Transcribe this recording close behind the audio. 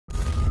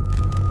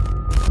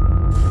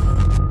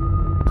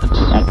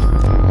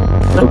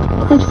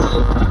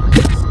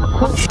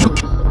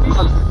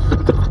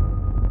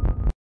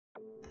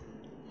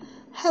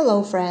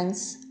Hello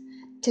friends!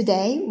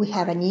 Today we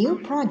have a new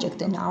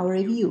project in our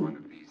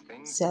review.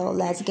 So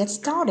let's get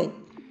started.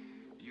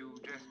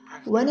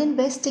 When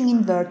investing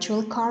in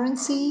virtual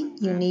currency,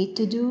 you need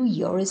to do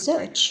your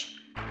research.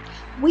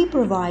 We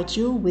provide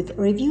you with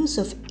reviews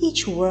of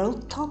each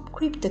world top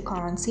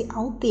cryptocurrency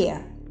out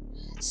there,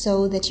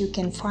 so that you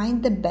can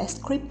find the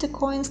best crypto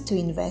coins to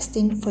invest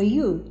in for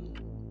you.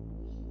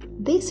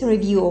 This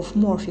review of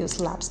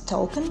Morpheus Labs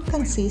token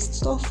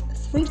consists of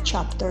 3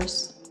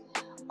 chapters: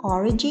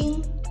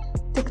 Origin,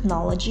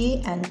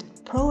 Technology, and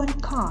Pro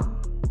and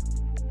Con.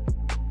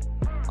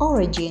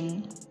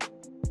 Origin.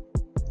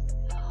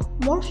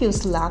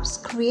 Morpheus Labs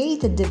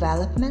create a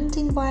development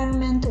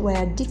environment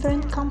where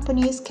different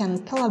companies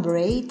can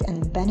collaborate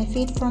and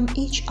benefit from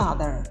each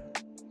other.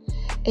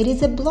 It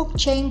is a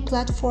blockchain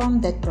platform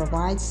that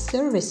provides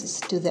services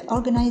to the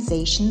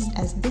organizations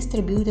as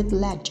distributed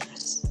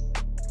ledgers.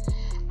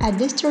 A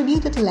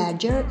distributed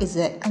ledger is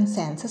a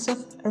consensus of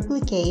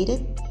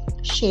replicated,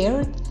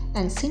 shared,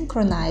 and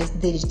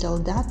synchronized digital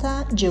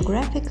data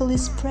geographically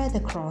spread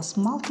across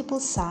multiple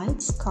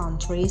sites,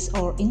 countries,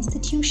 or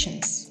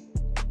institutions.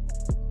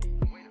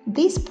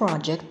 This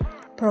project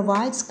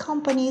provides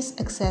companies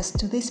access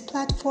to this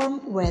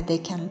platform where they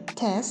can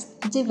test,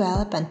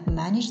 develop, and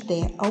manage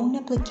their own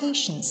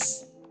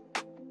applications.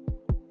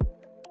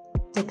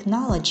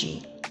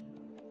 Technology.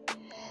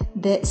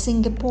 The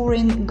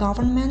Singaporean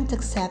government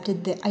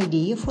accepted the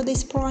idea for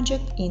this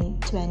project in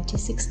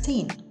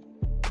 2016.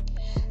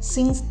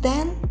 Since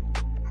then,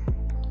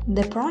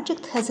 the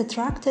project has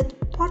attracted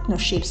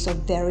partnerships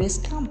of various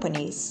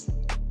companies.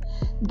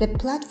 The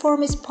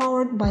platform is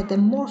powered by the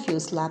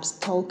Morpheus Labs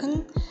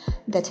token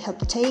that help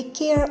take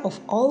care of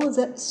all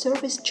the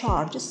service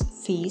charges,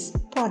 fees,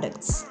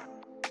 products.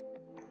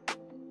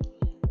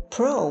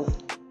 Pro.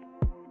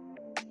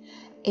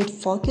 It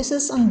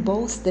focuses on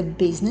both the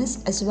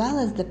business as well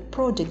as the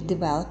project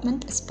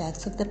development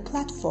aspects of the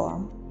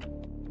platform.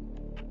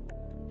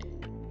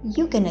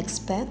 You can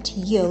expect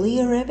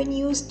yearly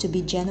revenues to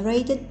be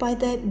generated by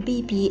the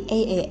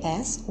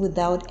BPAAS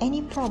without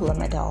any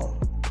problem at all.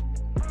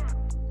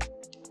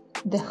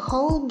 The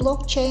whole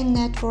blockchain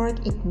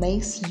network it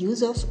makes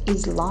use of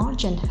is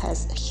large and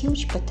has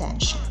huge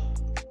potential.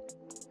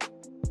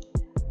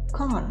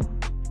 Con.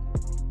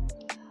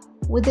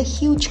 With the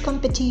huge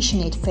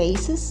competition it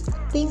faces,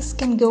 things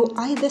can go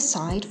either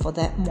side for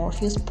the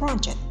Morpheus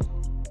project.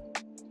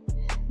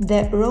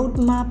 The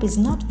roadmap is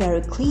not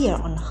very clear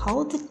on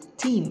how the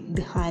team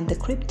behind the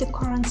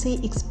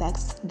cryptocurrency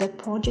expects the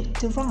project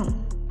to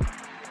run.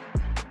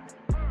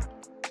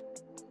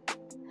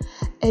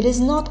 It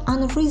is not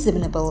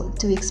unreasonable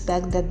to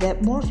expect that the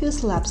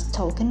Morpheus Labs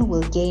token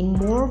will gain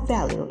more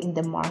value in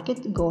the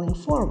market going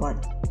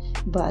forward,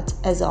 but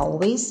as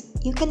always,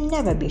 you can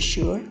never be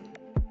sure.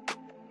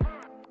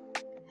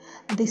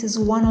 This is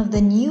one of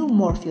the new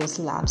Morpheus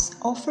Labs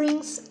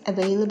offerings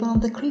available on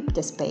the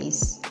crypto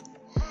space.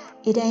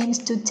 It aims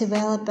to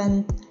develop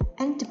an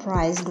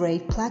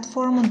enterprise-grade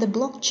platform on the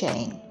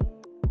blockchain.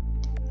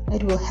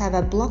 It will have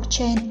a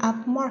blockchain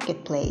app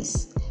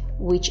marketplace,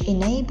 which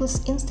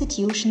enables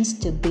institutions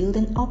to build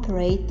and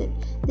operate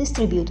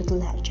distributed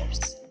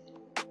ledgers.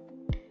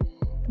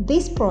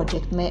 This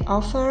project may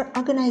offer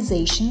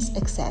organizations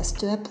access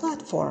to a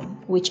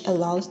platform which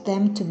allows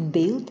them to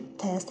build,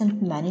 test,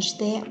 and manage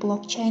their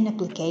blockchain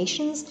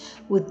applications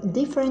with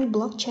different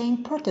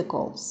blockchain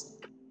protocols.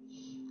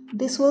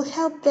 This will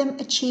help them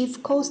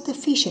achieve cost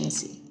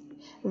efficiency,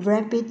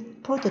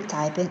 rapid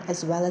prototyping,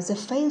 as well as a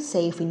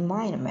fail-safe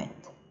environment.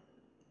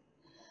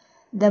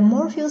 The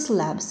Morpheus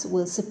Labs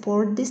will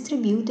support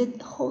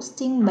distributed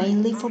hosting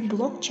mainly for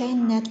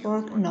blockchain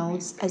network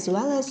nodes as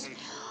well as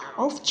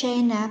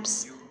off-chain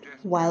apps,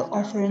 while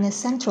offering a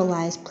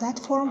centralized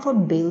platform for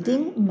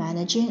building,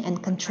 managing,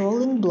 and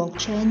controlling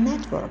blockchain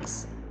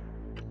networks.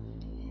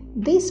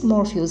 This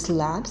Morpheus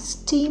Labs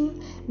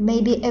team may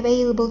be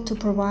available to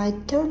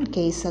provide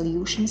turnkey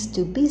solutions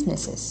to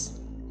businesses.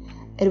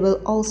 It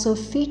will also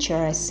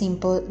feature a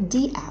simple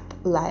DApp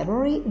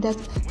library that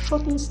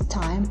shortens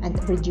time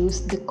and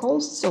reduces the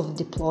costs of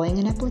deploying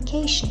an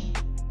application.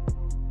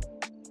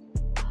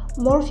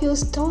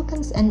 Morpheus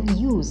tokens and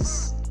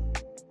uses.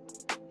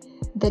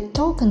 The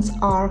tokens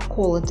are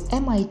called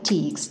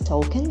MITx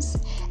tokens,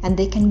 and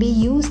they can be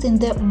used in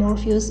the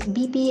Morpheus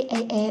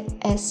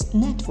BPAAS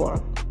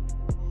network.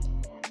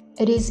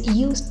 It is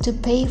used to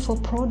pay for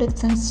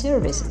products and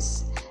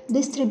services,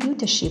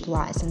 distributorship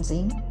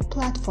licensing,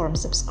 platform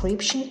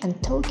subscription,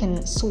 and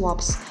token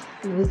swaps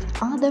with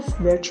other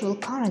virtual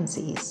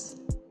currencies.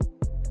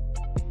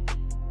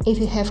 If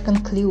you have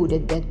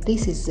concluded that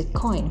this is the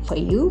coin for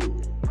you,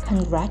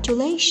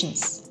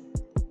 congratulations!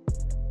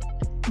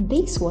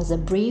 This was a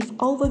brief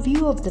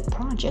overview of the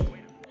project.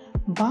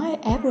 Bye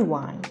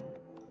everyone!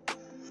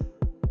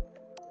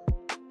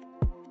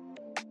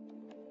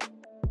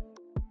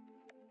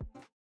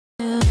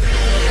 Yeah.